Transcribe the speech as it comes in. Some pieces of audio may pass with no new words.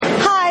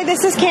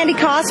this is Candy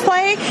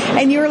Cosplay,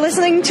 and you're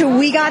listening to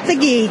We Got the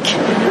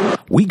Geek.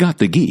 We Got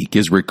the Geek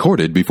is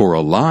recorded before a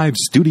live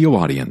studio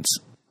audience.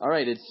 All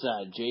right, it's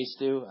J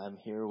Stu. I'm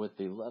here with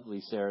the lovely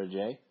Sarah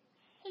J.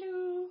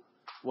 Hello.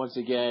 Once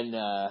again,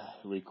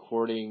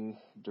 recording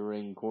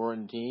during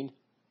quarantine.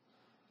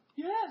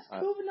 Yes,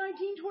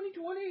 COVID-19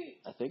 2020.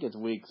 I think it's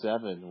week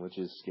 7, which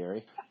is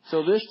scary.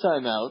 So this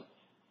time out,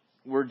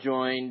 we're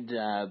joined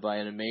by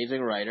an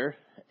amazing writer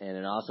and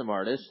an awesome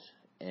artist,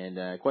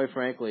 and quite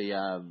frankly,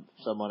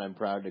 someone I'm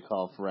proud to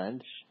call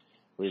friend.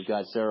 We've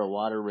got Sarah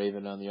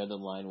Waterraven on the other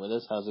line with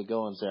us. How's it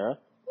going, Sarah?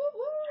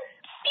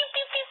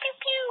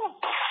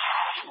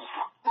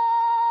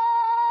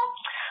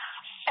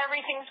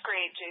 Everything's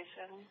great,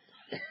 Jason.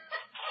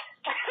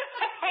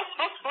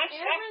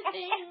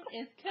 Everything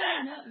is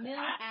coming up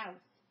Millhouse.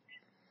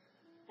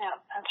 Yeah,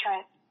 that's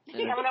right.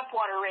 Coming up,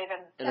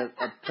 Waterraven. And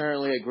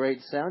apparently a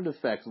great sound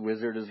effects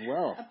wizard as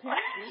well.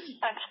 Apparently.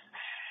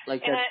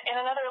 Like in that,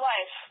 another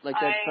life. like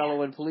that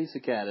fellow in Police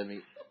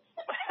Academy.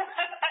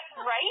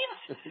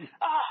 Right?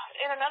 Oh,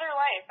 in another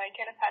life, I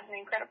could have had an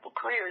incredible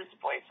career as a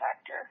voice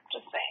actor.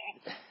 Just saying.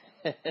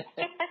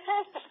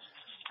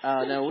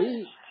 Now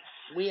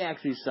we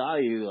actually saw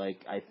you,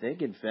 like, I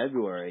think in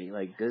February.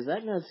 Like, does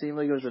that not seem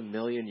like it was a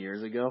million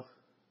years ago?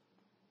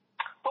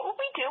 What were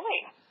we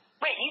doing?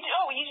 Wait, you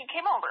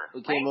came over.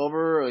 We came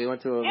over, we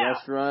went to a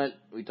restaurant,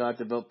 we talked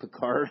about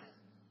Picard.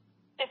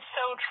 It's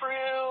so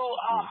true.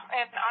 Oh,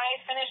 and I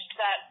finished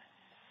that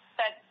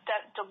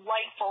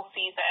delightful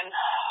season.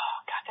 Oh,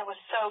 God, that was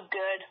so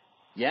good.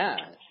 Yeah.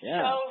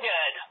 So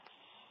good.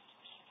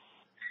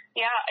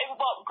 Yeah,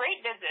 well,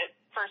 great visit,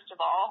 first of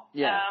all.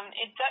 Yeah.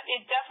 It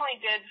definitely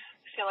did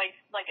feel like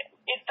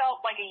it felt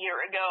like a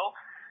year ago.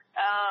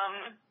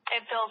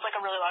 It feels like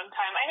a really long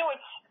time. I know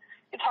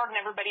it's hard on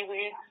everybody.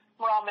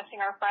 We're all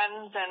missing our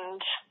friends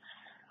and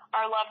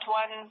our loved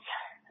ones.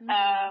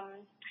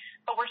 Mm-hmm.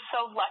 But we're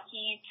so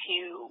lucky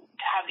to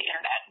have the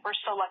internet. We're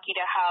so lucky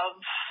to have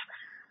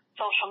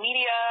social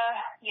media,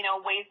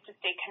 ways to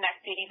stay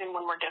connected even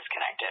when we're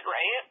disconnected,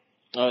 right?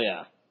 Oh,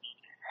 yeah.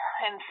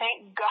 And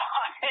thank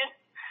God,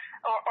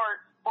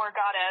 or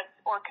Goddess,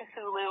 or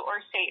Cthulhu,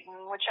 or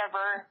Satan,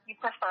 whichever you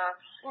prefer.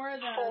 Or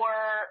the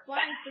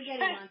flying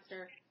spaghetti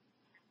monster.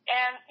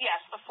 And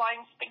yes, the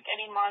flying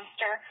spaghetti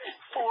monster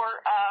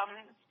for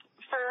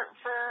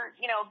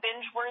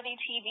binge-worthy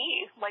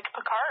TV like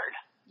Picard.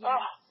 Yes.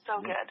 Oh,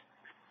 so good.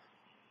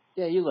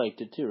 Yeah, you liked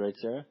it too, right,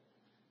 Sarah?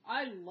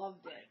 I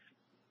loved it.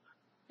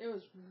 It was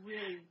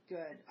really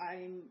good.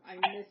 I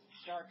missed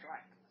Star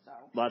Trek, so.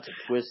 Lots of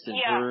twists and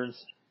turns.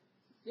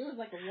 It was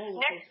like a roller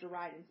coaster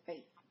ride in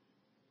space.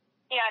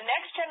 Yeah,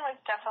 Next Gen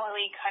was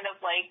definitely kind of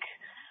like,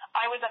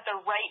 I was at the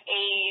right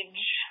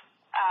age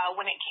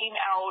when it came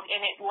out,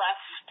 and it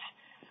left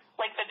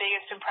like the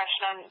biggest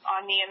impression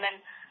on me. And then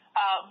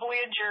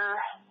Voyager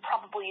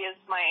probably is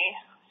my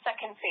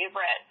second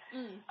favorite.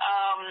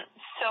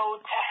 So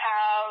to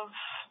have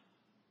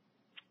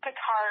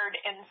Picard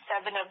and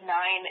Seven of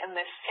Nine in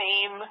the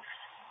same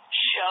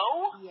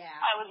show,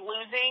 I was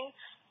losing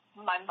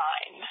my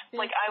mind.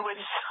 Like, I was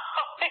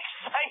so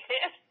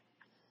excited.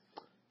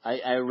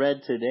 I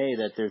read today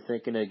that they're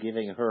thinking of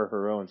giving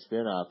her own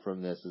spin-off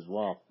from this as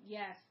well.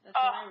 Yes, that's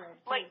what I read,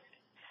 too.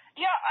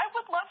 I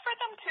would love for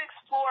them to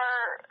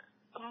explore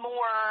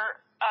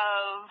more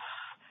of,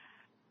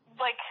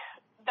 like,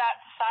 that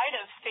side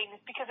of things,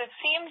 because it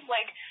seems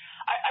like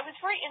I was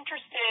very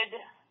interested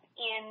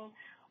in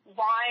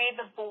why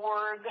the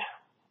Borg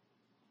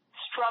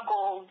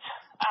struggled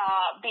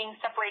being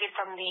separated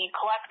from the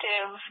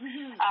collective,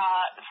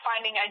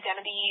 finding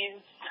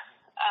identities,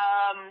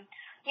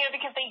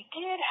 because they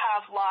did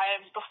have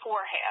lives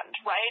beforehand,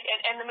 right?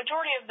 And the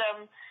majority of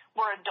them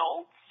were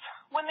adults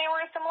when they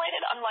were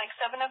assimilated, unlike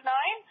Seven of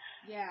Nine.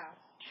 Yeah.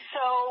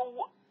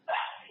 So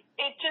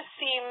it just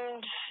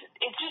seemed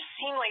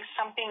like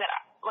something that,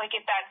 like,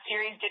 if that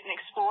series didn't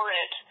explore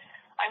it,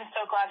 I'm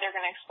so glad they're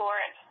going to explore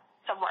it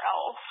somewhere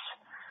else.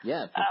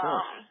 Yeah, for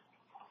sure.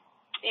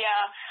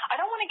 Yeah, I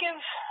don't want to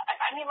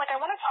I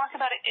want to talk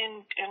about it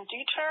in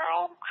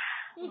detail,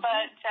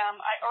 but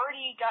I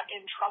already got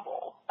in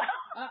trouble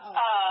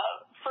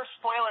for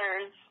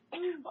spoilers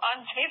on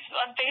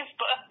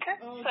Facebook.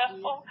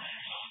 So,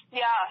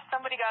 yeah,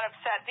 somebody got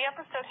upset. The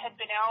episode had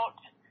been out,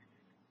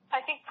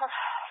 I think,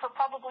 for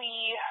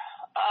probably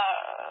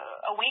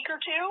a week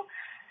or two,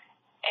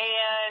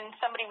 and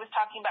somebody was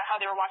talking about how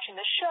they were watching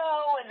the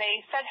show, and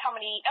they said how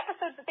many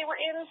episodes that they were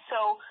in,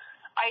 so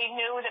I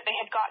knew that they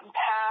had gotten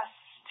past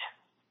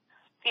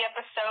the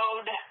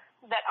episode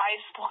that I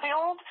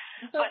spoiled,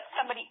 but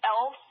somebody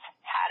else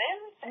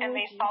hadn't, and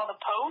they saw the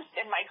post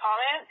in my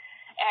comment,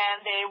 and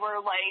they were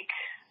like,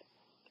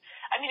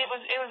 I mean, it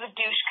was a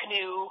douche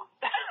canoe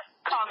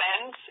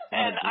comment,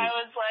 and I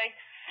was like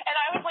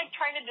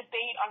trying to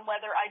debate on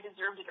whether I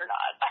deserved it or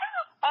not.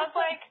 I was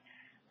like,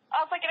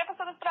 an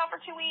episode that's been out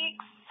for 2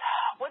 weeks.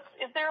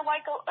 Is there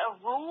like a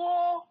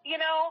rule,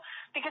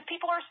 because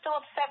people are still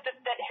upset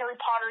that Harry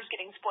Potter's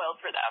getting spoiled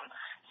for them.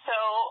 So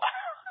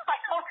I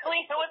don't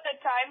really know what the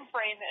time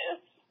frame is.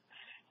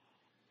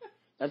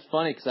 That's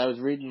funny because I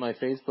was reading my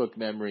Facebook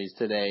memories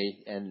today,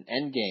 and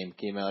Endgame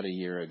came out a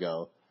year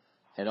ago,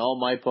 and all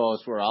my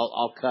posts were,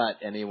 "I'll cut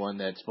anyone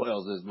that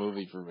spoils this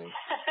movie for me."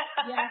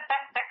 Yeah.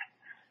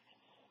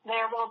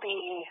 There will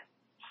be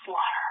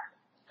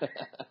slaughter.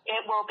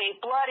 It will be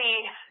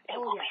bloody. It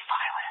will be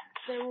violent.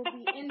 There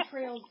will be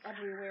entrails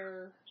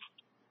everywhere.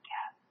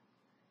 Yeah.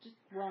 Just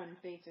run,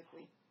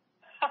 basically.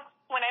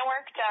 When I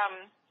worked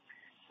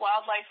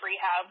wildlife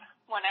rehab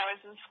when I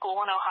was in school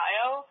in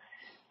Ohio,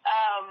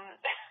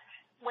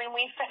 when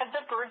we fed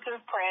the birds of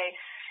prey,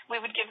 we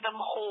would give them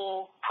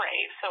whole prey.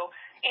 So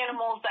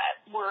animals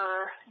that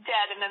were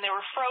dead and then they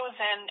were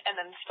frozen and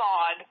then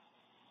thawed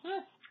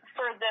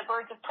for the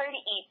birds of prey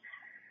to eat.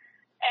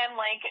 And,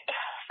 like,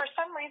 for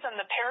some reason,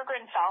 the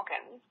peregrine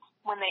falcons,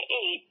 when they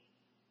ate,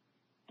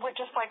 would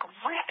just, like,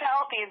 rip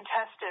out the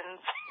intestines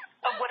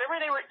of whatever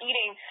they were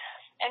eating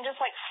and just,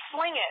 like,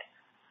 fling it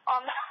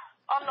on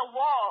the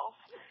walls.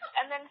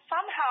 And then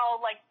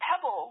somehow, like,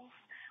 pebbles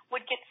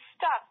would get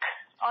stuck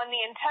on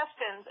the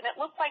intestines, and it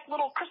looked like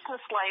little Christmas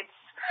lights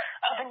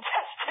of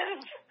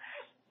intestines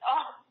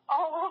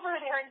all over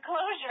their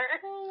enclosure.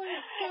 Oh my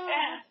God,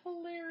 that's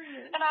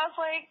hilarious. And I was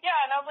like,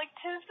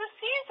 "'Tis the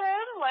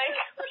season," like.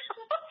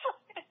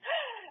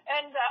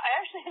 And I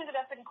actually ended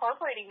up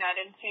incorporating that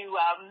into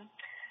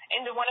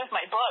one of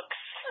my books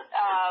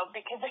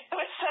because it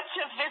was such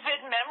a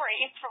vivid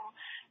memory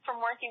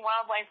from working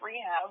wildlife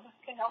rehab.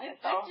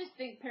 I just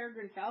think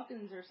peregrine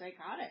falcons are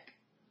psychotic,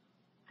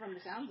 from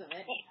the sounds of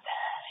it.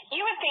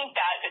 You would think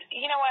that, but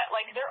you know what?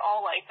 Like, they're all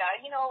like that.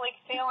 Like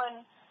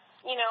Phelan,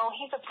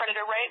 he's a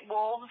predator, right?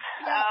 Wolves.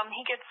 Yeah.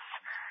 He gets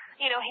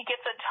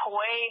a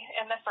toy,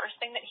 and the first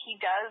thing that he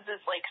does is,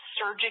 like,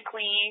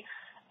 surgically,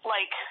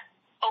 like,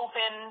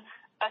 open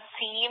a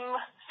seam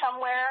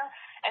somewhere,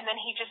 and then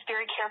he just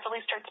very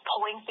carefully starts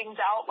pulling things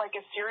out like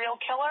a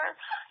serial killer,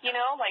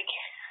 like...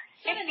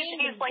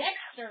 He's like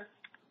Dexter.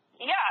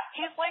 Yeah,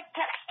 he's like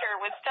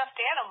Dexter with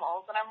stuffed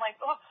animals, and I'm like,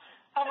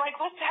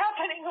 what's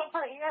happening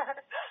over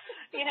here?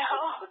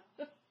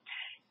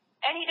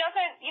 And he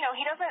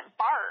doesn't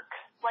bark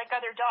like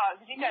other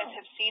dogs. You guys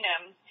have seen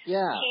him.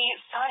 Yeah.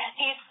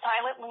 He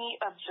silently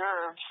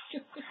observes.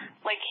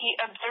 Like, he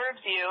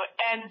observes you,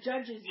 and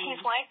judges you.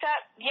 He's like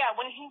that. Yeah,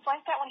 when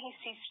he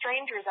sees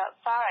strangers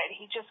outside,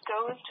 he just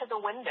goes to the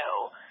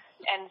window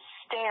and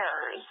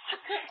stares.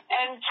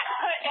 and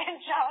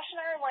Josh and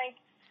I are like,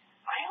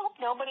 I hope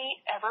nobody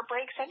ever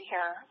breaks in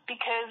here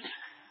because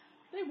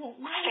they won't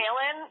know.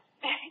 Phelan.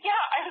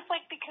 Yeah, I was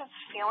like, because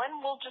Phelan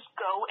will just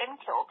go and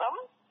kill them,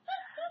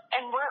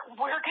 and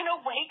we're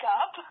gonna wake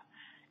up.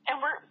 And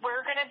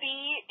we're gonna be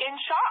in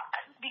shock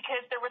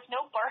because there was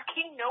no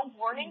barking, no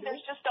warning.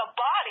 There's just a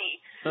body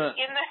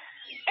in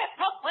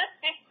the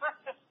living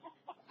room.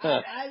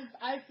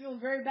 I feel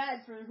very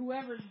bad for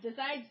whoever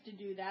decides to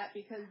do that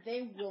because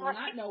they will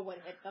not know what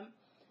hit them.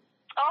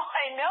 Oh,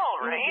 I know,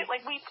 right?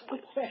 Like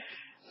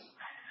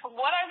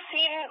what I've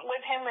seen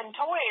with him in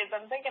toys,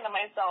 I'm thinking to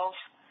myself,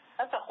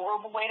 that's a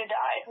horrible way to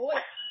die. Boy,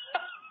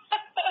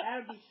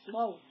 that would be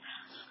slow.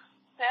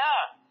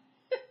 Yeah.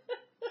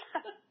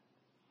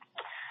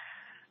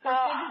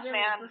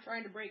 Man, for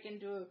trying to break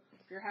into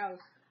your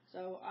house,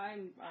 so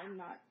I'm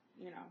not,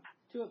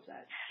 too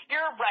upset.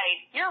 You're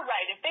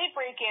right. If they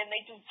break in,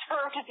 they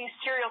deserve to be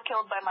serial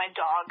killed by my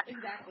dog.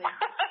 Exactly.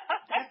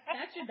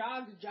 That's your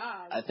dog's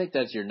job. I think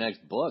that's your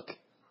next book.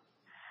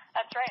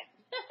 That's right.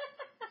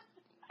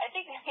 I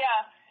think,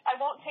 I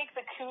won't take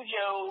the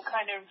Cujo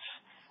kind of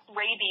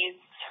rabies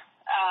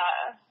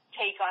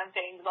take on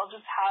things. I'll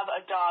just have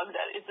a dog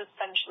that is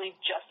essentially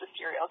just a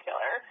serial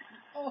killer.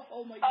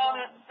 Oh my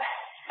God.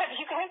 Have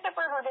you guys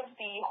ever heard of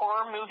the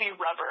horror movie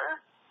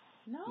Rubber?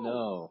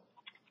 No.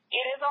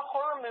 It is a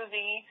horror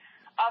movie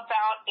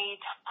about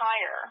a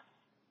tire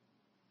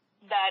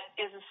that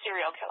is a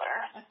serial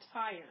killer. A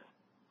tire.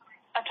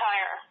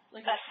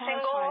 Like a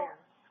single tire.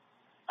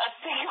 A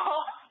single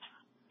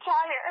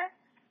tire.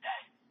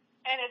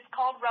 And it's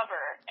called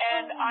Rubber.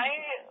 And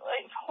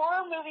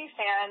horror movie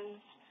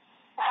fans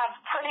have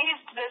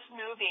praised this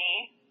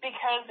movie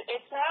because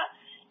it's not,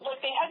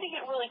 like, they had to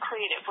get really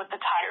creative with the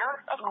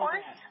tire, of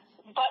course.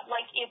 Yeah. But,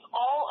 like, it's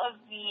all of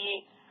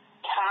the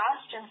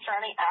cast and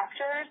surrounding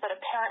actors that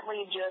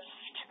apparently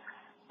just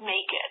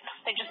make it.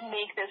 They just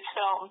make this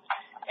film.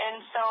 And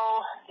so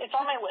it's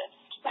on my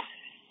list.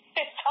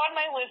 It's on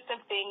my list of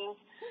things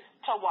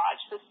to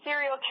watch. The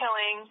serial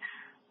killing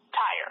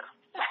tire.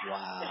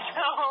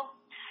 Wow.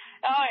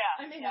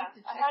 I may have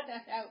to check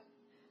that out.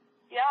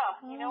 Yeah,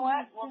 you know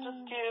what? We'll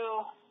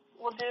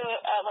do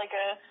like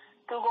a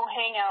Google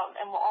Hangout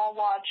and we'll all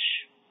watch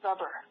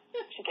Rubber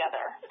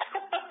together.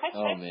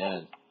 Oh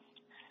man.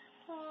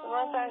 Does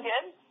that sound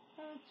good?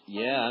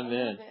 Yeah, I'm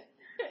in.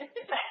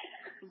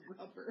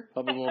 Rubber.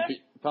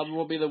 Probably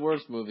won't be the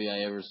worst movie I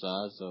ever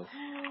saw. So.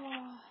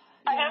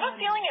 I have a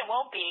feeling it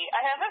won't be.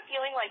 I have a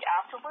feeling like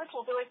afterwards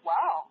we'll be like,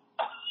 wow,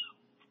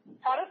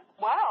 how'd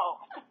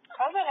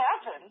that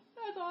happen?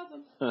 That's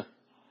awesome.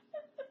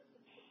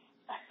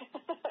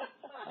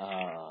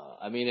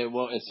 I mean, it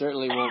won't. It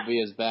certainly won't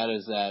be as bad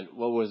as that.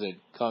 What was it,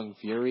 Kung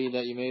Fury,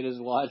 that you made us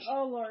watch?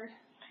 Oh Lord.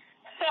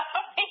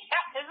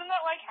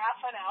 half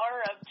an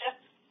hour of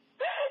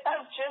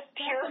just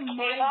pure That's a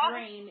chaos.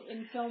 migraine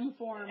in film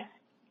form.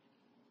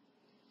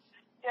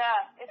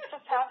 Yeah, it's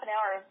just half an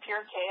hour of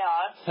pure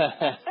chaos.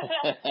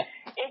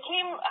 It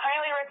came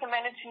highly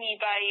recommended to me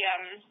by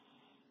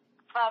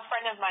a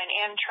friend of mine,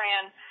 Anne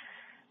Tran.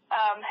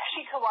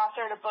 She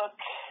co-authored a book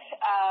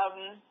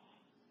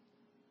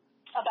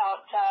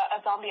about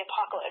a zombie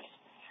apocalypse,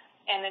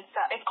 and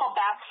it's called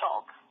Bath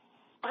Salts.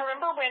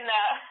 Remember when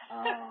bath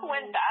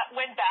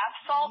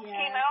salts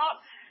came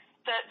out,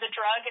 the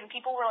drug, and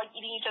people were like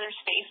eating each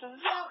other's faces?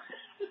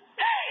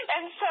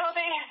 And so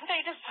they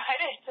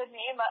decided to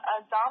name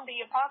a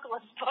zombie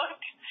apocalypse book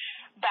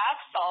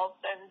Bath Salts,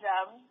 and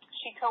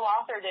she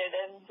co-authored it,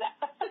 and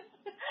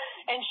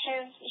and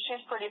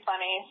she's pretty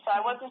funny. So I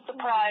wasn't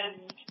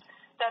surprised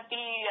that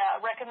the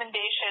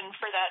recommendation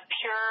for that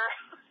pure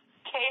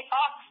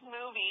chaos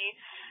movie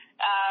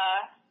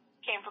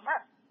came from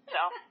her.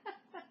 So.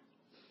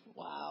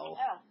 Wow.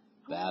 Yeah.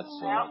 Bath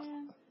salt.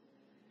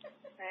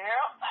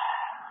 Yeah.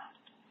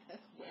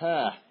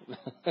 Huh.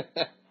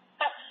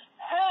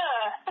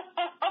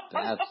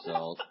 Bath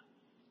salt.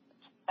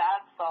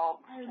 Bath salt.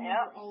 I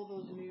remember all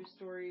those news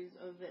stories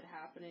of it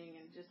happening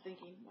and just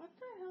thinking, what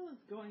the hell is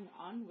going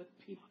on with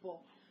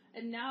people?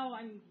 And now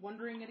I'm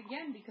wondering it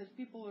again because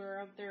people are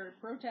out there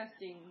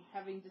protesting,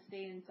 having to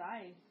stay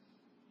inside.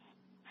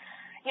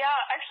 Yeah,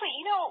 actually,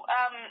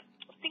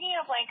 speaking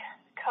of like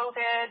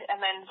COVID and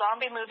then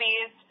zombie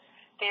movies,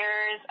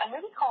 there's a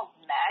movie called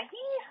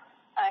Maggie.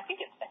 I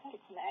think it's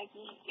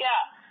Maggie. Yeah.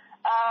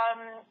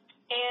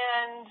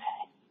 And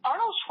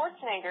Arnold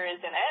Schwarzenegger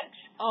is in it.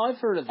 Oh, I've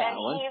heard of that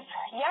one. He's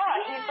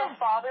the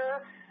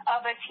father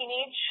of a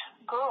teenage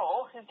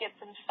girl who gets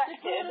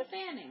infected with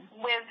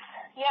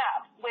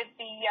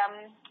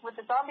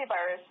the zombie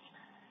virus.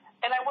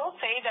 And I will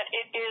say that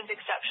it is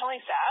exceptionally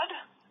sad.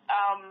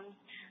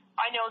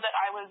 I know that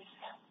I was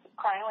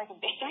crying like a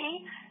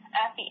baby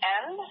at the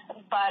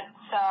end, but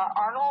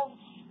Arnold's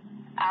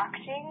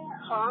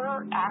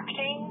her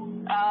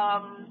acting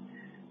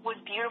was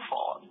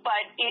beautiful.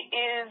 But it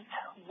is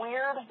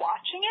weird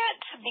watching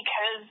it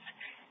because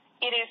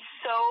it is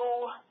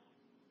so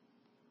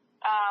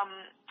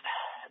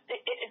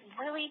it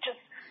really just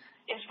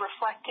is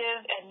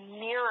reflective and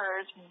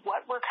mirrors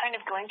what we're kind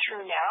of going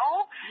through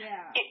now.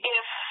 Yeah.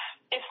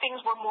 If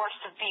things were more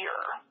severe,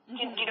 do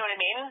you know what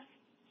I mean?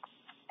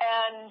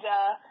 And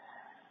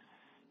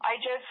I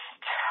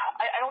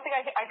don't think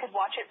I could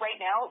watch it right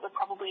now. It would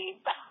probably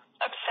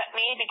upset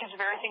me because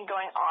of everything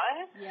going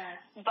on. Yes.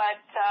 But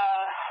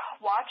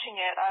watching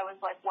it, I was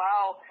like,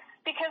 wow.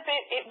 Because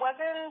it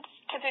wasn't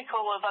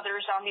typical of other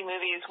zombie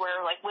movies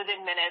where, like,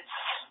 within minutes,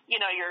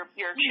 you're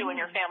chewing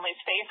your family's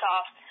face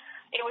off.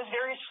 It was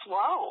very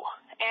slow.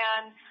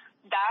 And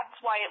that's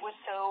why it was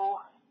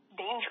so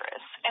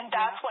dangerous. And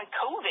that's why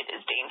COVID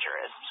is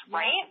dangerous,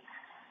 right?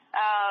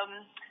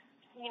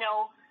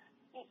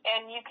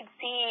 And you could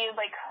see,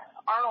 like,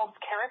 Arnold's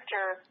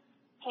character,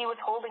 he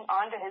was holding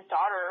on to his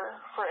daughter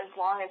for as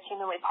long as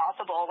humanly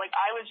possible. Like,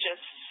 I was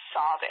just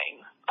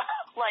sobbing.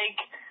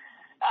 Like,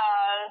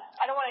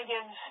 I don't want to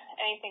give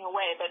anything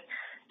away, but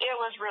it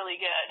was really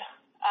good.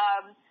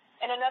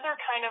 And another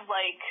kind of,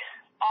 like,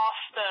 off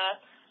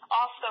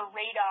the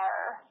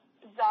radar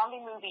zombie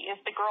movie is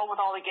The Girl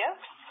with All the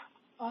Gifts.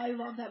 I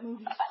love that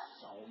movie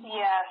so much.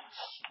 Yes.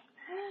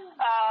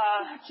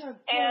 Such a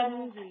good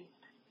movie.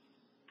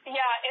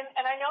 Yeah,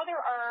 and I know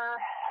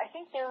I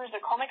think there's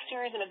a comic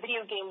series and a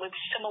video game with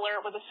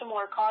a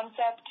similar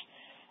concept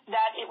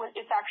that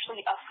it's actually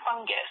a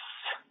fungus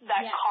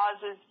that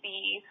causes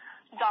the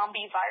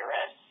zombie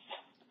virus.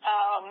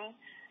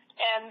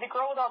 And The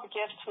Girl with All the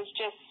Gifts was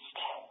just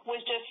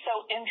so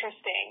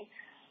interesting.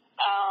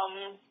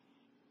 And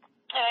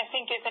I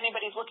think if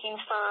anybody's looking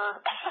for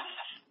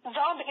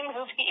zombie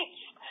movies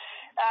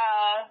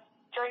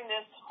during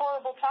this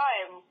horrible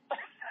time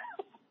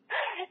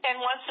and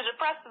wants to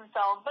depress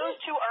themselves, those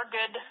two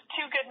good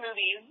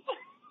movies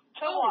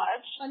to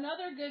watch.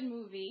 Another good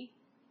movie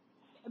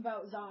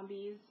about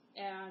zombies,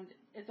 and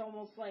it's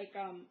almost like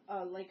a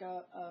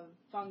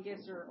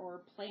fungus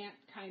or plant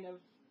kind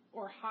of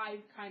or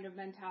hive kind of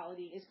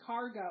mentality is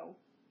Cargo.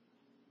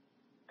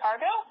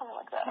 Cargo? I'm gonna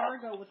look that up.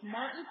 Cargo with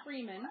Martin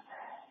Freeman.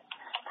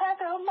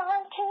 Cargo,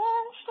 Martin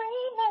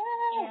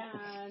Freeman.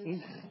 And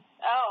geez,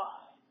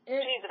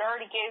 it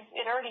already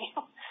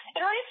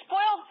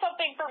spoiled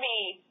something for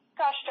me.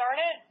 Gosh darn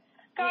it.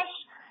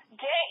 Gosh,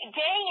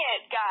 dang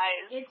it,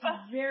 guys. It's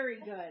very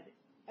good.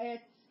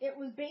 It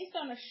was based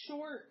on a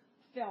short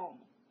film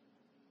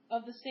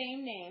of the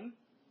same name,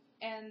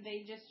 and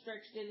they just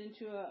stretched it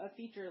into a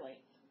feature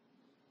length.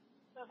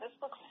 Oh, this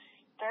looks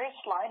very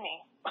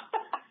slimy.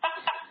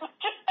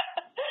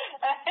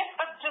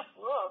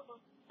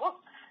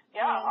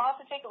 I'll have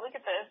to take a look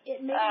at this.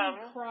 It made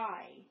me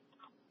cry.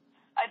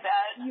 I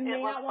bet. You may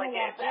it not want to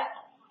watch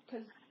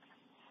it.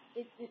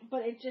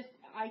 But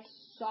I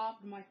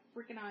sobbed my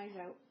freaking eyes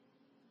out.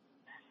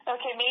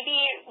 Okay,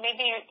 maybe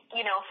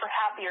for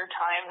happier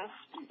times.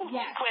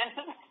 Yes.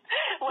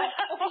 when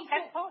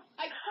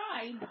I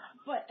cried,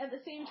 but at the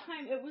same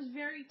time, it was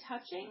very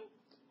touching.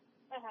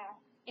 Mm-hmm.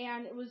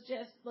 And it was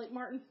just, like,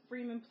 Martin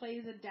Freeman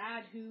plays a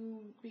dad who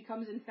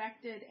becomes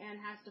infected and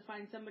has to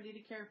find somebody to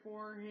care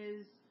for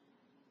his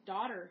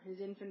daughter,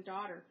 his infant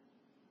daughter.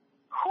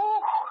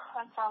 Whew,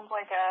 that sounds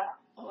like a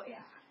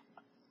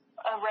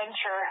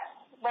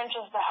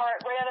wrenches the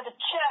heart right out of the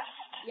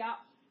chest. Yeah.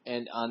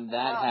 And on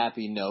that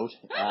happy note,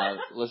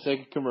 let's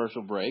take a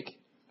commercial break.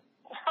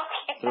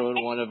 Okay. Throw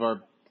in one of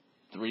our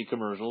 3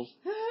 commercials,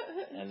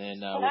 and then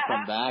we'll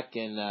come back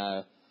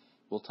and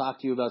we'll talk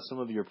to you about some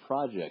of your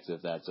projects,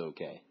 if that's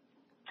okay.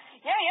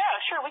 Yeah,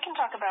 sure. We can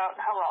talk about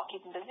how we're all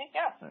keeping busy.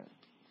 Yeah. All right.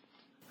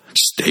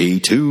 Stay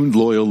tuned,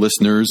 loyal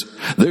listeners.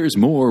 There's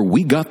more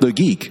We Got the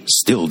Geek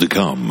still to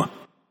come.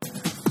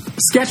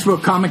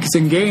 Sketchbook Comics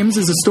and Games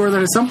is a store that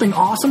has something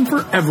awesome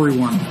for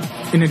everyone.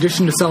 In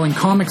addition to selling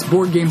comics,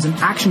 board games, and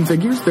action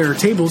figures, there are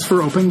tables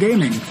for open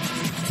gaming.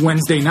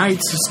 Wednesday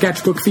nights,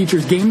 Sketchbook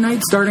features game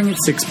night starting at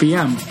 6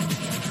 p.m.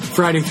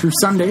 Friday through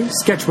Sunday,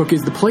 Sketchbook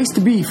is the place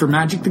to be for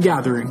Magic the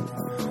Gathering.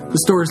 The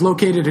store is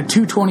located at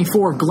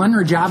 224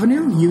 Glenridge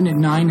Avenue, Unit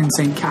 9 in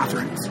St.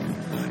 Catharines.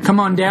 Come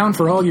on down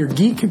for all your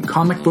geek and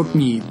comic book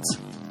needs.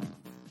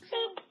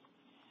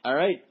 All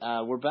right,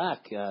 we're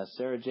back.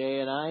 Sarah J.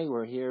 and I,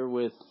 we're here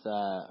with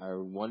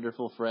our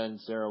wonderful friend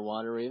Sarah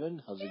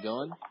Waterhaven. How's it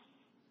going?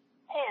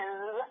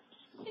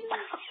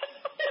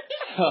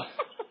 Hello.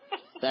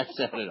 That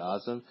sounded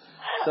awesome.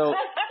 So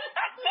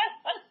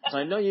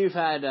I know you've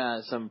had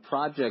some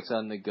projects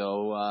on the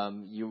go.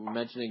 You were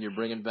mentioning you're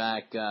bringing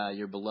back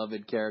your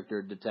beloved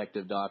character,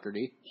 Detective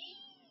Doherty.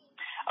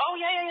 Oh,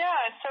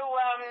 yeah. So,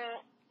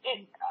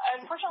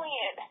 unfortunately,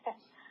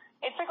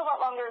 it took a lot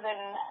longer than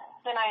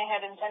I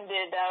had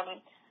intended.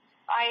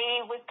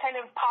 I was kind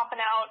of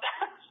popping out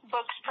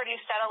books pretty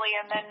steadily,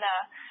 and then,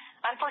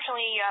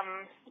 unfortunately,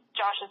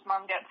 Josh's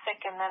mom got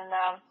sick, and then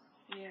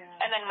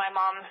my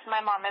mom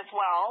as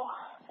well.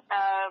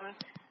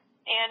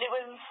 And it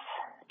was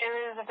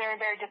a very,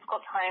 very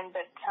difficult time,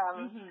 but,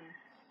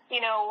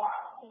 you know,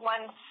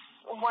 once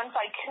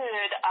I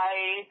could,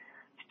 I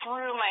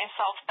threw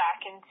myself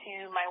back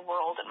into my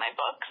world and my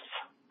books.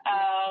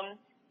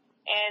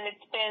 And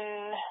it's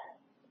been,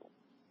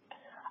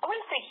 I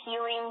wouldn't say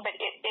healing, but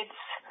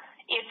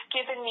it's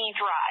given me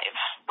drive,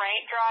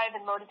 right? Drive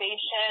and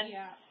motivation.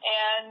 Yeah.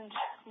 And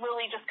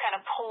really just kind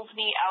of pulled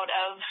me out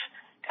of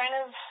kind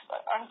of,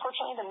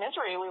 unfortunately, the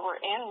misery we were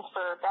in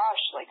for,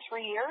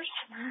 3 years.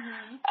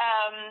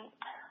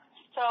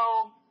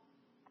 So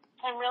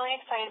I'm really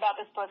excited about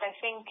this book. I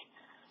think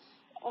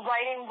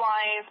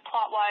writing-wise,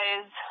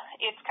 plot-wise,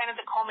 it's kind of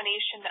the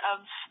culmination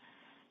of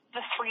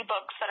the 3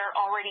 books that are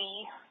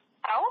already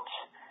out.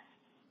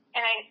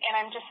 And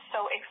I'm just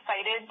so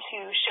excited to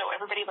show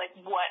everybody, like,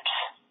 what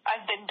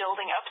I've been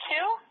building up to.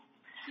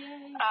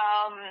 Yay.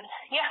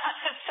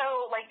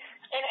 So, like,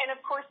 and of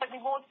course, like,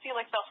 we won't see,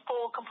 like, the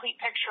full, complete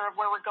picture of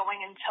where we're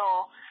going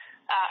until,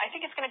 I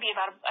think it's going to be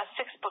about a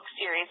 6-book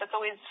series. That's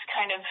always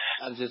kind of...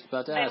 I was just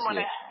about to ask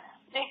you.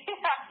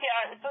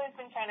 Yeah, it's always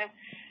been kind of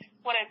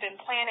what I've been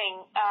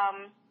planning.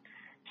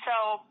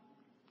 So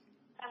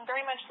I'm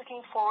very much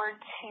looking forward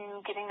to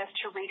getting this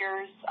to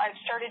readers. I've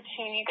started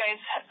to, you guys,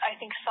 I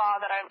think, saw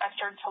that I've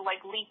started to,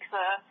 like, leak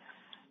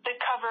the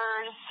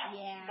covers,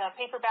 the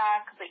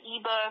paperback, the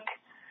ebook.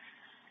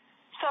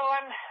 So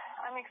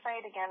I'm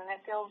excited again, and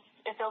it feels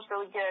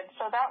really good.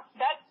 So that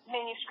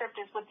manuscript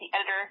is with the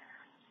editor.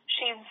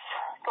 She's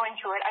going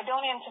through it. I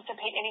don't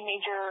anticipate any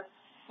major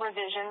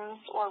revisions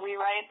or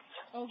rewrites.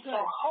 Oh, good.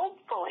 So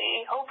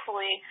hopefully,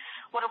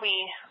 what are we?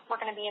 We're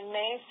going to be in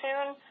May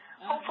soon.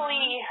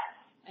 Hopefully,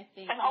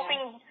 I'm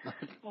hoping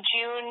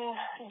June,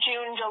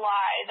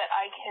 July that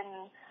I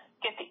can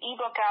get the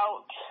ebook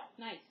out.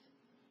 Nice.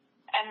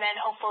 And then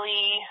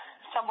hopefully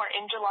somewhere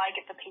in July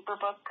get the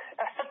paperback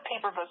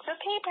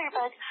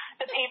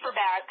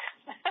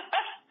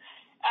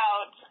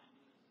out.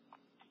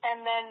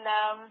 And then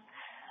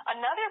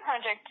another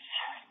project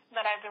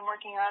that I've been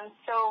working on.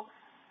 So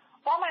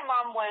while my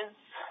mom was,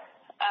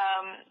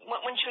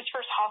 when she was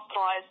first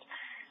hospitalized,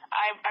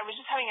 I was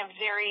just having a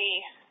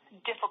very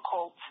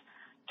difficult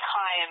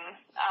time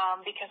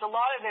because a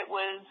lot of it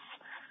was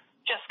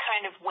just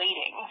kind of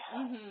waiting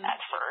at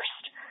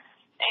first.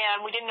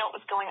 And we didn't know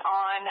what was going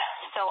on.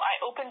 So I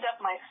opened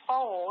up my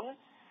phone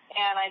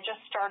and I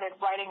just started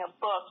writing a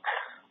book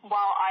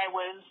while I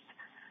was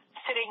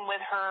sitting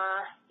with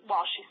her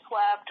while she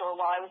slept or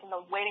while I was in the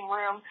waiting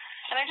room.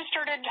 And I just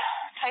started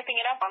typing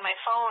it up on my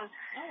phone.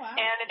 Oh, wow.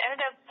 And it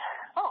ended up,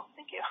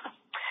 thank you.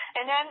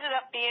 It ended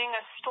up being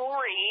a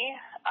story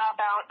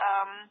about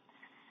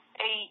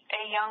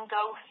a young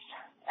ghost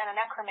and a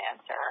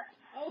necromancer.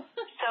 Oh.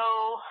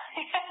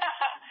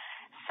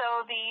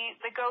 So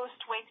the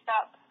ghost wakes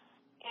up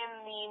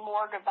in the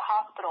morgue of the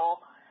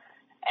hospital,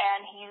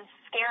 and he's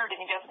scared and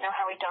he doesn't know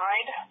how he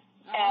died.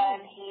 Oh.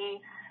 And he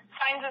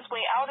finds his way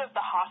out of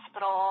the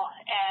hospital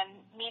and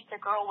meets a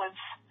girl with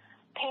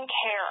pink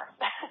hair.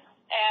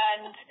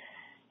 And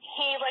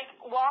he, like,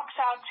 walks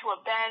out to a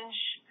bench,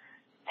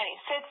 and he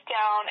sits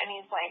down, and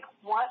he's like,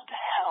 what the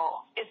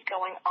hell is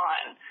going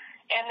on?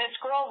 And this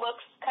girl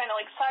looks kind of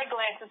like side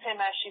glances him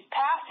as she's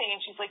passing,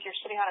 and she's like, you're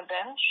sitting on a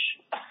bench?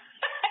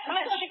 And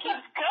then she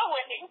keeps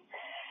going.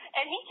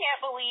 And he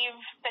can't believe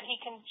that she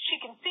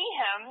can see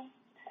him.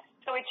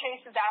 So he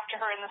chases after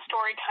her, and the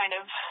story kind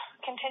of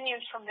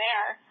continues from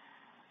there.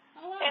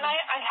 Oh, wow. And I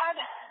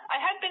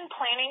had been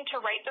planning to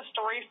write the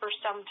story for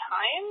some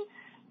time,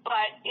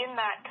 but in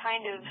that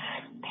kind of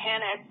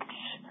panicked,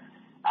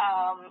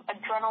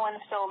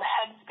 adrenaline-filled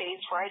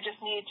headspace where I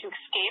just needed to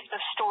escape, the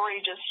story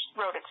just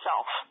wrote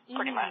itself,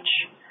 pretty much.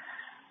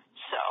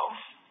 So,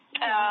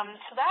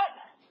 so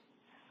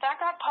that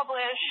got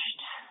published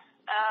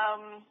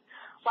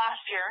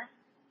last year.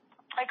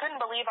 I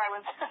couldn't believe I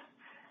was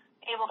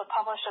able to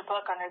publish a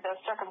book under those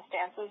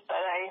circumstances,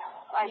 but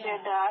I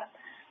did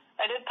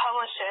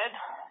publish it,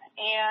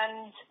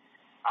 and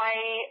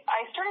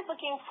I started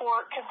looking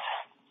for, because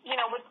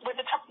with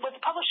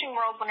the publishing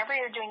world, whenever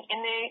you're doing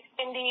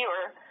indie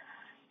or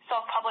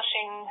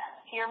self-publishing,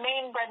 your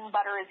main bread and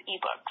butter is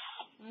ebooks.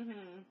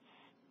 Mm-hmm.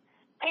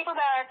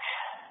 Paperback,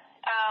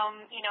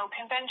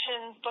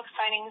 conventions, book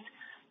signings,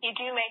 you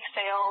do make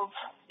sales.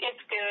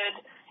 It's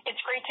good.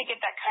 It's great to get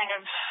that kind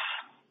of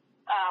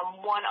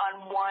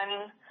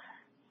one-on-one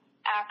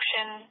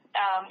action.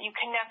 You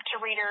connect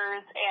to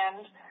readers,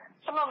 and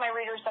some of my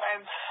readers that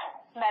I've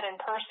met in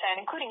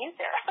person, including you,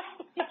 Sarah,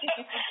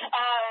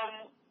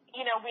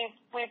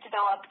 we've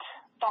developed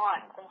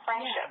bonds and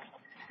friendships.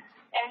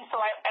 Yeah. And so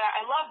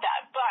I love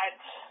that, but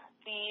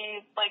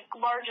the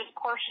largest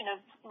portion of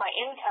my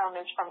income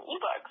is from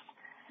ebooks.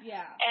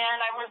 Yeah. And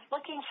I was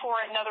looking for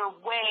another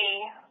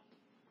way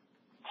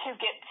to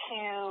get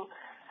to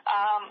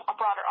a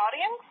broader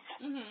audience.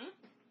 Mm-hmm.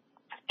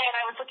 And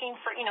I was looking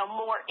for,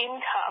 more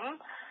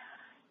income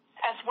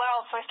as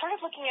well. So I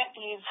started looking at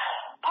these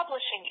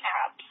publishing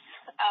apps.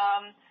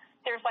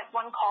 There's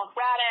one called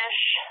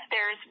Radish.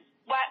 There's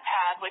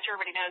Wattpad, which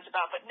everybody knows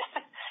about, but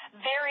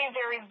very,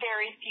 very,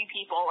 very few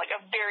people, a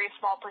very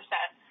small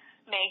percent,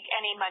 make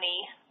any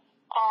money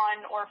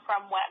on or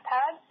from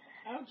Wattpad.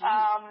 Oh,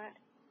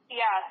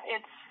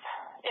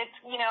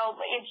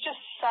 it's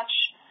just such,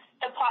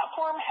 the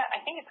platform,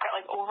 I think it's got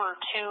over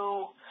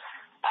 2,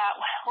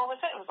 what was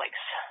it? It was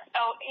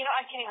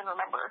I can't even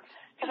remember.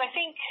 Because I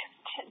think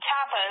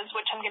Tapas,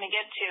 which I'm going to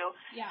get to,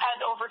 has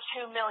over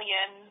 2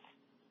 million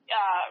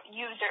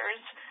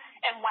users,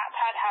 and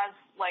Wattpad has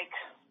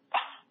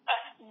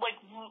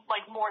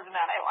more than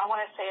that. I want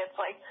to say it's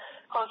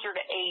closer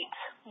to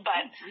 8,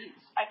 but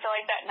I feel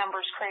like that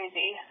number's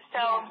crazy.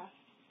 So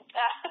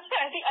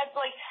I think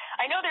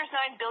I know there's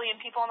 9 billion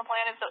people on the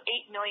planet, so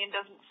 8 million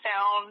doesn't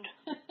sound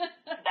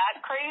that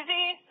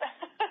crazy.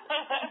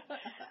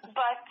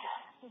 but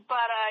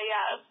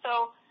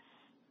so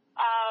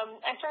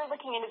I started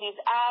looking into these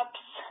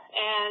apps,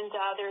 and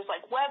there's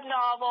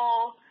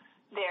Webnovel,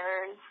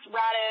 there's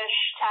Radish,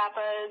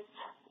 Tapas,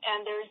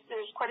 and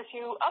there's quite a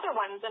few other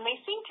ones, and they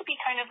seem to be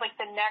kind of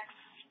the next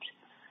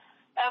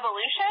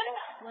evolution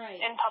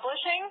in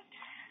publishing.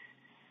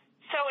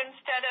 So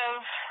instead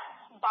of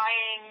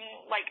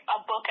buying a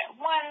book at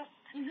once,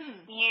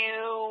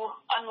 you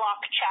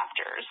unlock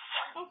chapters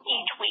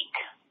each week.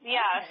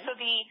 Yeah, okay. So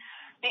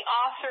the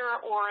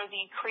author or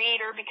the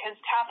creator, because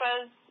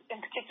Tapas in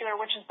particular,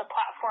 which is the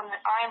platform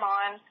that I'm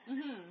on,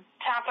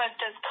 Tapas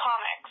does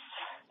comics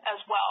as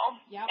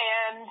well. Yep.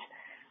 And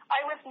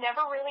I was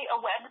never really a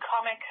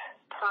webcomic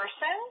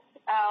person.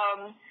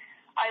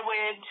 I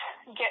would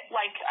get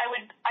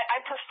I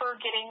prefer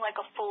getting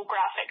a full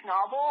graphic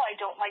novel. I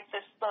don't like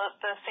the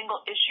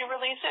single issue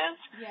releases.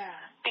 Yeah.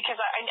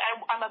 Because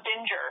I'm a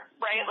binger,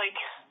 right?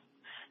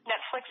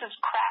 Netflix is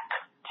crack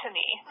to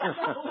me.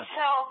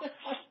 So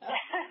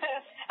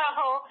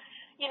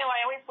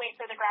I always wait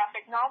for the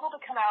graphic novel to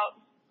come out,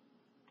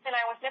 and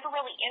I was never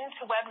really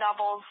into web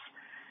novels.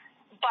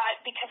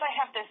 But because I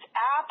have this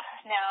app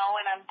now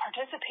and I'm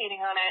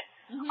participating on it,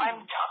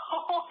 I'm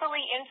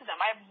totally into them.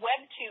 I have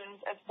webtoons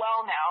as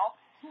well now.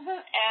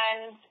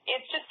 And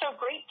it's just so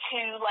great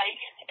to,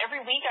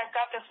 every week I've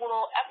got this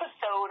little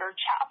episode or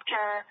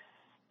chapter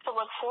to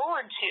look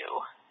forward to,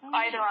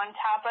 either on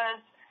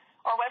Tapas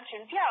or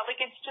webtoons. Yeah,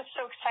 it's just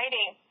so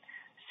exciting.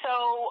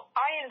 So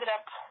I ended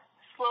up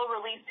slow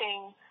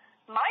releasing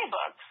my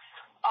books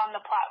on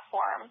the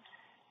platform.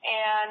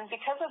 And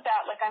because of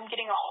that, I'm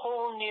getting a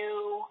whole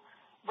new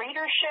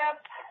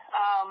readership,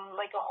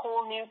 a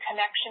whole new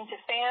connection to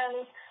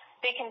fans.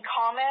 They can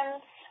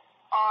comment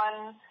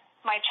on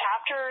my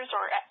chapters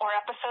or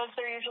episodes,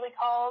 they're usually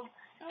called,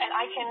 and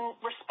I can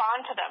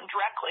respond to them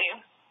directly.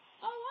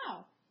 Oh,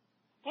 wow.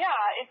 Yeah,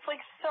 it's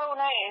so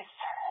nice.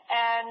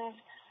 And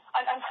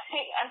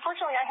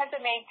unfortunately, I had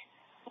to make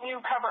new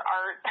cover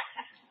art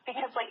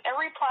because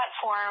every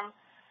platform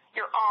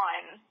you're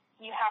on,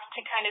 you have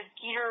to kind of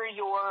gear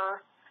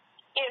your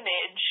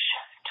image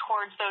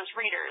towards those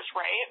readers,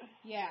 right?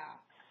 Yeah.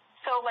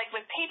 So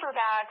with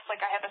paperbacks, I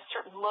have a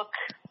certain look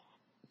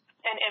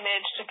and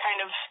image to kind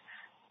of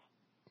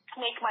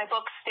make my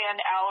book stand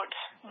out.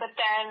 But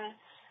then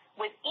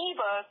with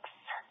ebooks,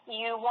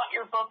 you want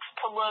your books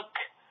to look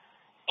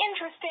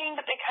interesting,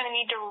 but they kind of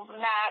need to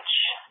match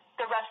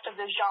the rest of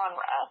the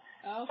genre.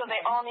 Okay. So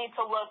they all need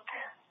to look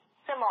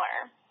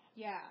similar.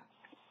 Yeah.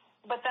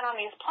 But then on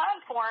these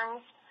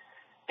platforms,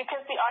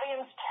 because the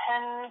audience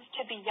tends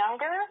to be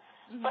younger,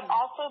 but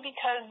also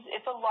because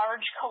it's a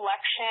large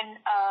collection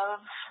of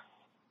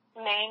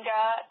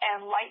manga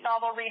and light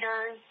novel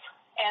readers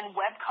and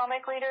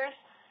webcomic readers.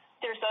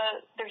 There's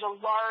a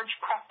large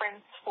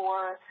preference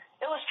for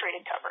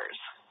illustrated covers.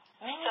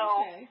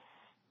 Oh, okay.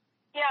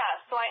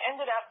 So I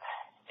ended up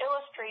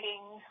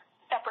illustrating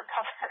separate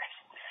covers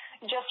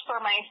just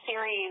for my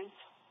series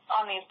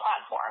on these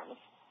platforms.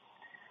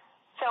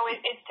 So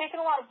it's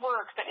taken a lot of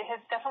work, but it has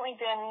definitely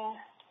been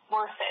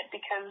worth it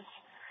because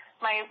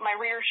my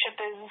readership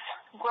is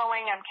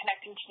growing. I'm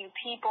connecting to new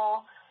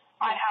people.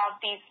 I have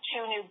these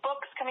 2 new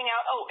books coming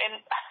out. Oh, and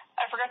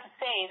I forgot to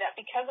say that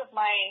because of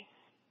my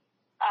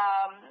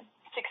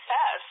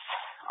success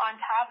on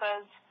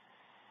Tapas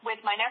with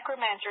my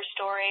Necromancer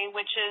story,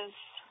 which is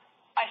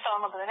I fell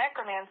in love with a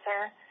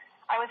Necromancer,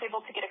 I was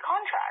able to get a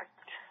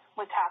contract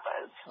with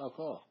Tapas. Oh,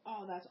 cool.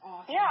 Oh, that's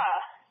awesome. Yeah.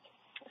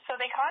 So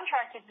they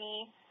contracted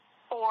me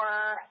for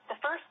the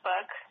first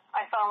book,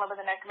 I Fell in Love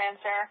with a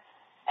Necromancer,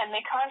 and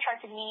they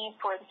contracted me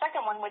for the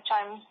second one, which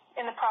I'm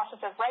in the process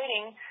of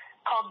writing,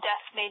 called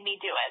Death Made Me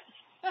Do It.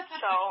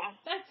 So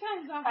that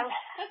sounds awesome.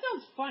 That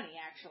sounds funny,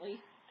 actually.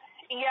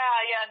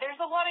 Yeah.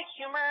 There's a lot of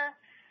humor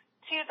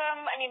to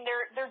them. I mean,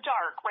 they're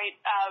dark, right?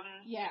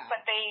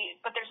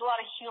 But there's a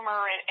lot of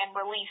humor and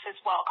relief as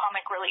well,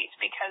 comic relief,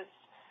 because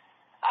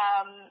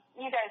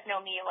you guys know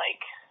me,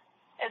 like,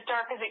 as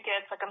dark as it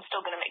gets, like, I'm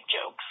still gonna make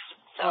jokes.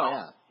 So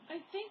I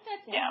think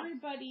that's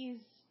everybody's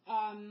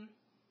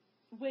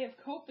way of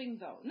coping,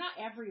 though. Not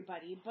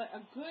everybody, but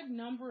a good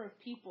number of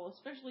people,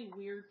 especially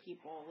weird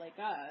people like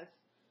us,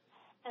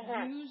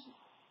 use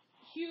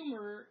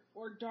humor,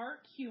 or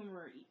dark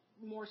humor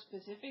more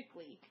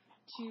specifically,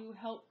 to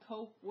help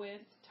cope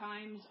with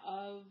times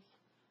of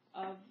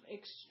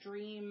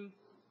extreme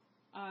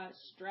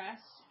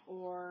stress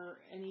or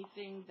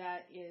anything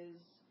that is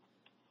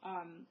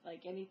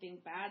like anything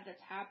bad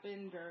that's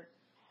happened, or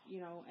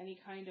any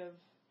kind of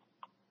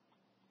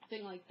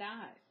thing like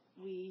that.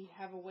 We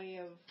have a way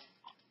of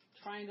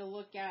trying to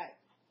look at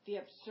the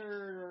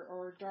absurd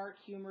or dark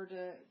humor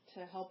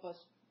to help us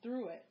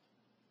through it.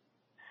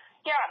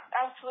 Yeah,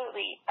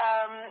 absolutely.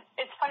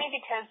 It's funny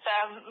because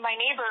my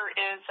neighbor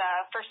is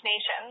First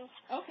Nations.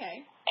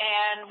 Okay.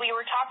 And we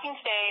were talking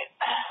today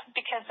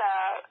because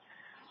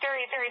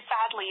very, very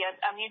sadly,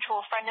 a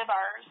mutual friend of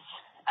ours,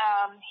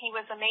 he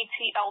was a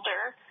Métis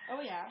elder.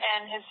 Oh, yeah.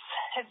 And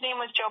his name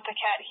was Joe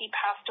Paquette. He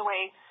passed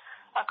away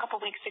a couple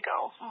weeks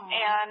ago. Aww.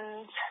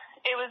 And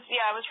it was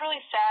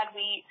really sad.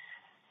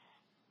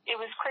 It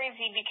was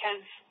crazy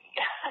because,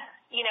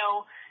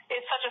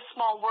 it's such a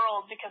small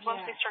world, because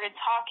once we started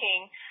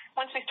talking,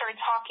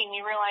 we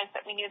realized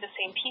that we knew the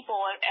same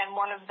people, and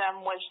one of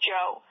them was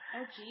Joe.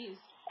 Oh, jeez.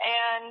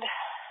 And,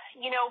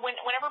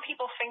 whenever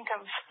people think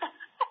of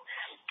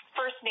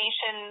First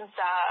Nations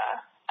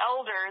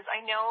elders,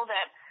 I know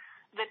that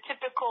the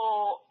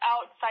typical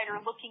outsider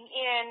looking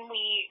in,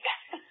 we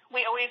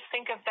always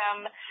think of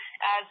them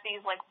as these,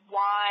 like,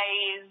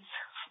 wise,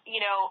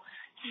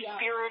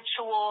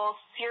 spiritual,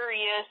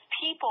 serious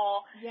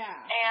people. Yeah.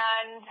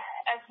 And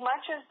as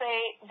much as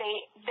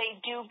they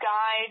do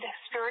guide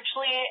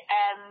spiritually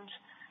and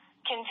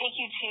can take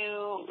you to,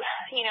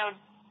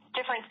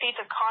 different states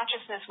of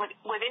consciousness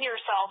within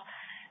yourself,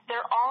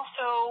 they're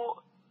also,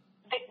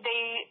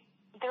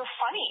 they're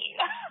funny.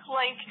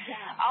 Like,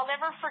 I'll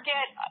never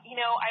forget,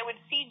 I would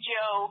see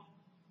Joe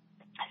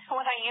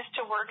when I used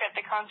to work at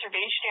the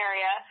conservation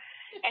area,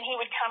 and he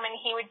would come and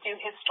he would do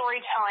his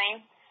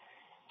storytelling,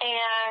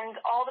 and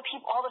all the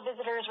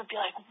visitors would be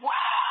like,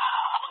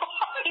 wow,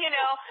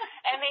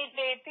 and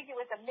they'd think it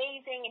was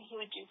amazing, and he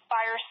would do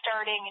fire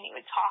starting, and he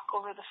would talk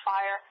over the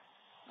fire.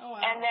 Oh,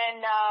 wow. And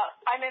then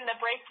I'm in the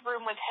break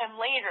room with him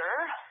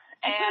later,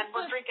 and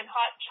we're drinking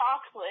hot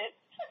chocolate,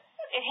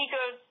 and he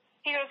goes,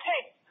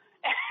 hey,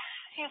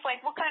 he's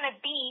like, what kind of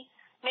bee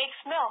makes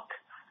milk?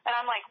 And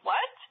I'm like,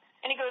 what?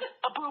 And he goes,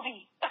 a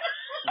booby.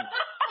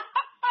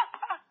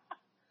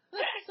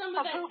 Some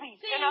of that booby,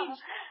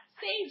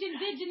 sage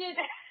indigenous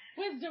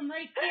wisdom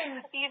right there.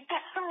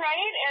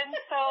 Right? And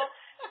so,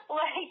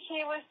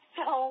 he was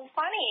so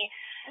funny.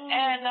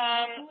 And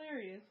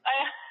hilarious.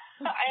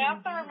 I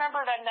also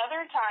remembered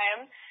another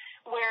time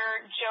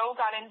where Joe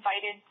got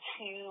invited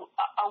to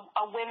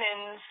a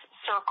women's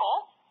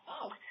circle.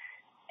 Oh.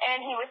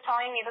 And he was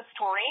telling me the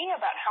story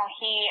about how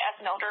he, as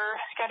a male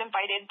elder, got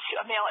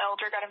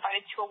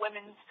invited to a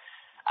women's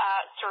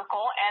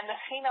circle, and the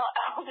female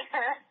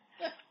elder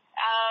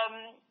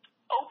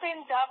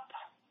opened up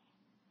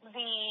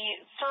the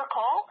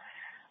circle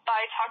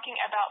by talking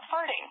about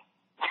farting.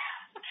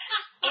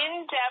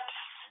 In-depth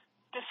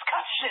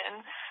discussion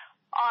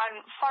on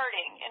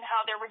farting and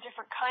how there were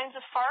different kinds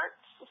of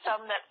farts,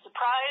 some that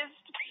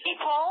surprised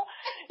people,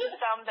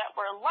 some that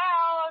were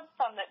loud,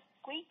 some that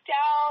squeaked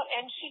out,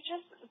 and she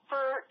just,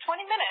 for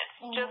 20 minutes,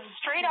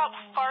 straight up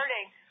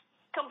farting,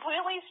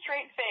 completely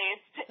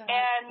straight-faced,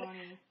 and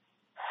funny.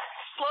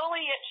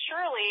 Slowly yet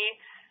surely,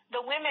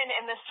 the women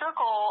in the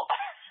circle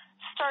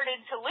started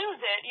to lose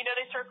it.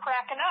 They started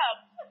cracking up,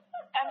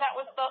 and that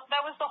was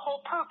the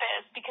whole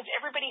purpose, because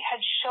everybody had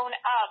shown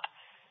up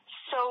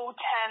so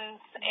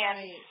tense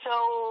and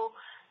so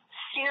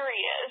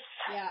serious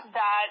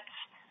that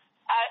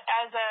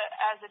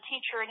as a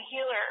teacher and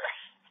healer,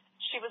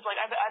 she was like,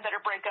 I better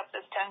break up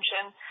this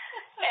tension.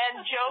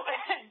 And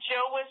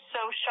Joe was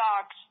so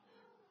shocked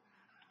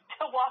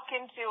to walk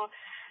into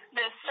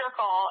this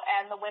circle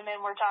and the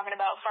women were talking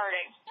about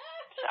farting.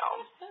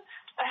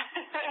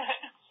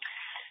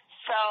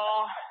 So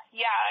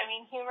yeah, I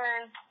mean,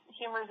 humor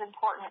is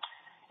important.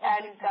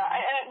 And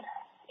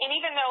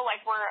even though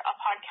like we're a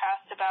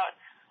podcast about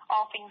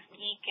all things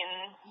geek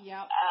and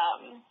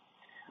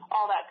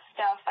all that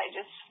stuff,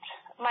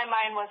 my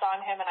mind was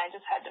on him and I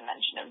just had to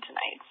mention him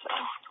tonight. So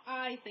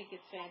I think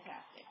it's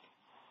fantastic.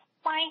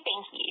 Why,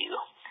 thank you.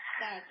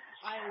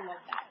 I love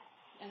that,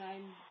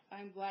 and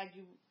I'm glad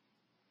you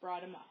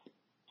brought him up.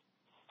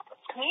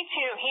 Me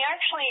too. He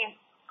actually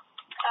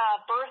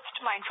birthed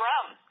my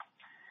drum,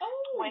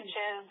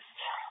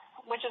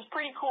 which is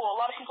pretty cool. A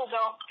lot of people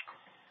don't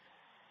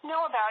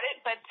know about it,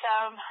 but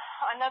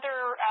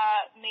another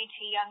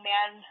Métis young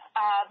man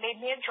made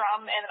me a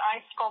drum, and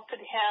I sculpted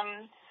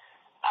him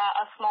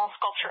a small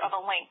sculpture of a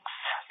lynx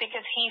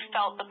because he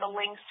felt that the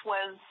lynx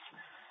was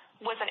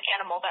an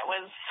animal that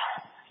was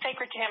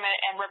sacred to him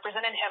and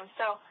represented him.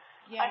 So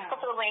I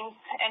sculpted a lynx,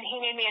 and he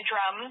made me a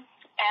drum.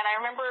 And I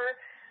remember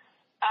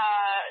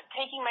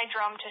taking my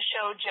drum to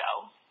show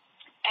Joe,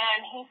 and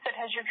he said,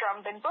 "Has your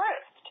drum been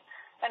birthed?"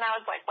 And I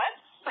was like, "What?"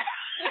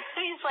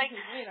 He's like,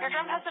 "Your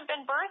drum hasn't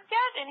been birthed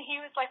yet?" And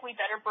he was like, "We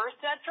better birth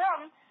that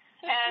drum."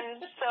 And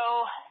so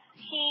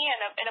he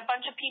and a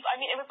bunch of people, I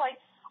mean, it was like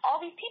all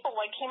these people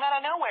like came out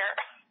of nowhere,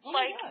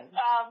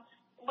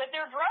 with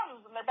their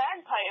drums and their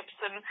bagpipes.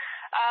 And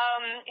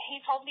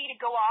he told me to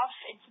go off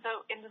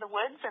into the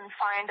woods and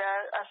find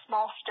a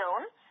small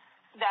stone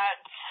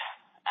that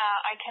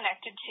I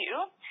connected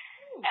to.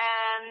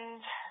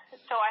 And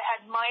so I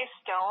had my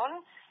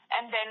stone,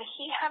 and then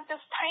he had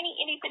this tiny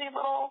itty bitty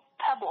little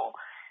pebble.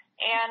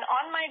 And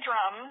on my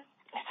drum,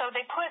 so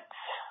they put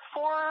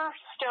 4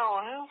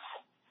 stones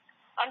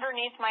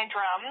underneath my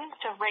drum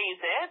to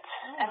raise it,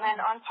 and then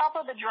on top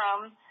of the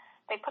drum,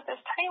 they put this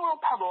tiny little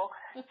pebble,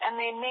 and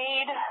they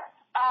made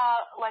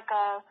like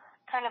a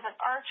kind of an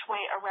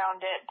archway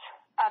around it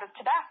out of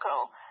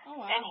tobacco.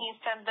 And he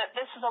said that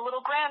this is a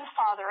little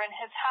grandfather in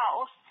his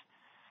house,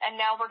 and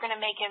now we're going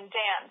to make him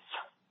dance.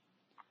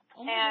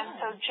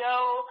 So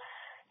Joe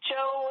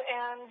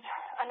and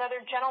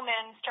another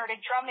gentleman started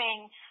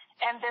drumming,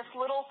 and this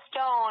little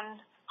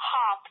stone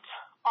hopped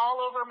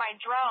all over my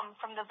drum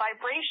from the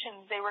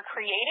vibrations they were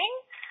creating,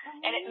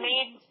 and it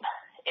made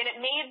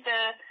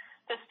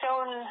the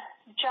stone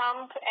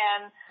jump,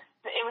 and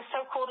it was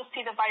so cool to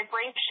see the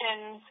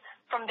vibrations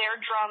from their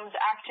drums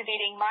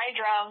activating my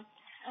drum.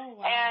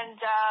 And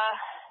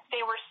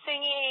they were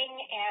singing,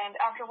 and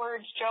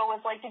afterwards Joe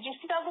was like, "Did you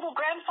see that little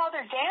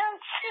grandfather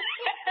dance?"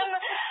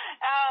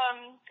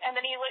 And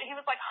then he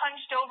was like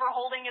hunched over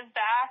holding his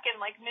back and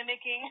like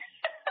mimicking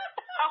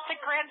how the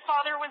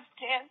grandfather was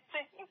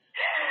dancing.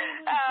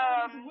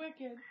 That's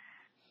wicked.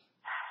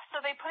 So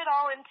they put it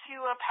all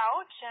into a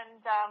pouch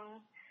and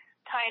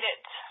tied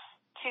it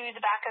to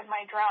the back of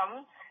my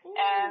drum.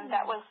 And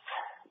that was,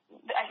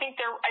 I think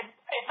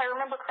if I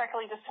remember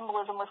correctly, the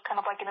symbolism was kind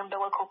of like an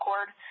umbilical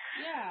cord.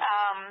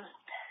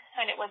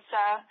 And it was,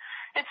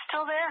 it's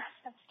still there.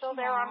 It's still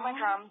there on my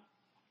drum.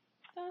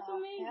 That's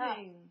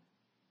amazing.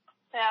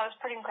 Yeah, it was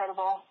pretty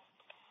incredible.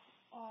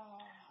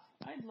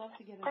 I'd love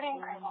to get a pretty drum.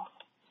 Incredible.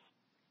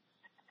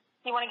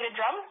 You want to get a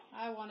drum?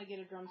 I want to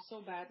get a drum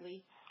so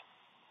badly.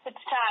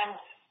 It's time.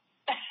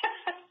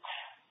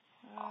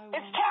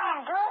 It's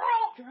time,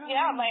 girl. Drum.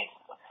 Yeah, my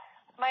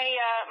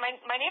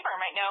neighbor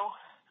might know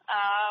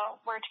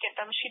where to get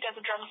them. She does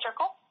a drum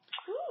circle.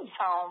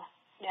 So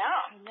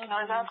yeah, can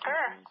always ask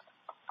her.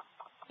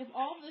 If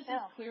all of this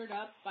is cleared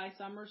up by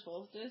summer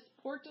solstice,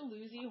 Port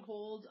Dalhousie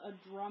holds a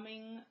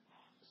drumming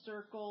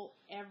circle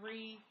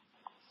every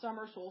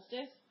summer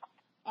solstice.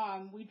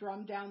 We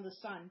drum down the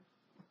sun.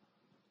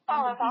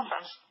 Oh, that's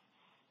awesome.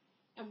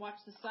 And watch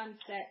the sun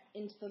set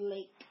into the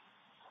lake.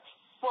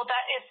 Well,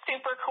 that is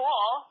super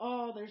cool.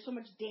 Oh, there's so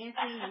much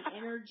dancing and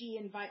energy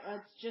and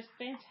it's just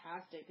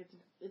fantastic.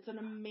 It's an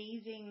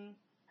amazing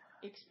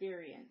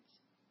experience.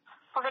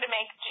 We're going to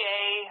make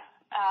Jay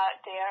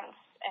dance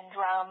and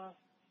drum.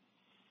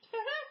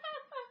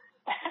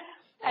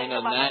 And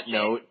on that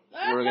note,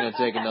 we're going to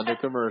take another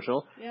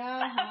commercial.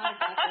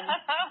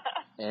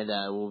 And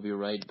we'll be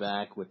right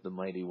back with the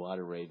Mighty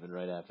Water Raven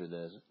right after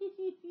this.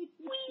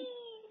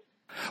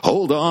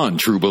 Hold on,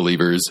 true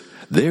believers.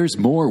 There's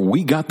more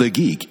We Got the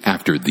Geek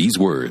after these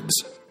words.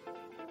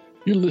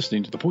 You're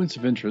listening to the Points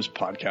of Interest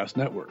Podcast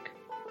Network.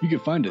 You can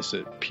find us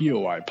at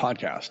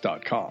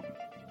poipodcast.com.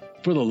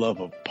 For the love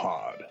of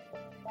pod.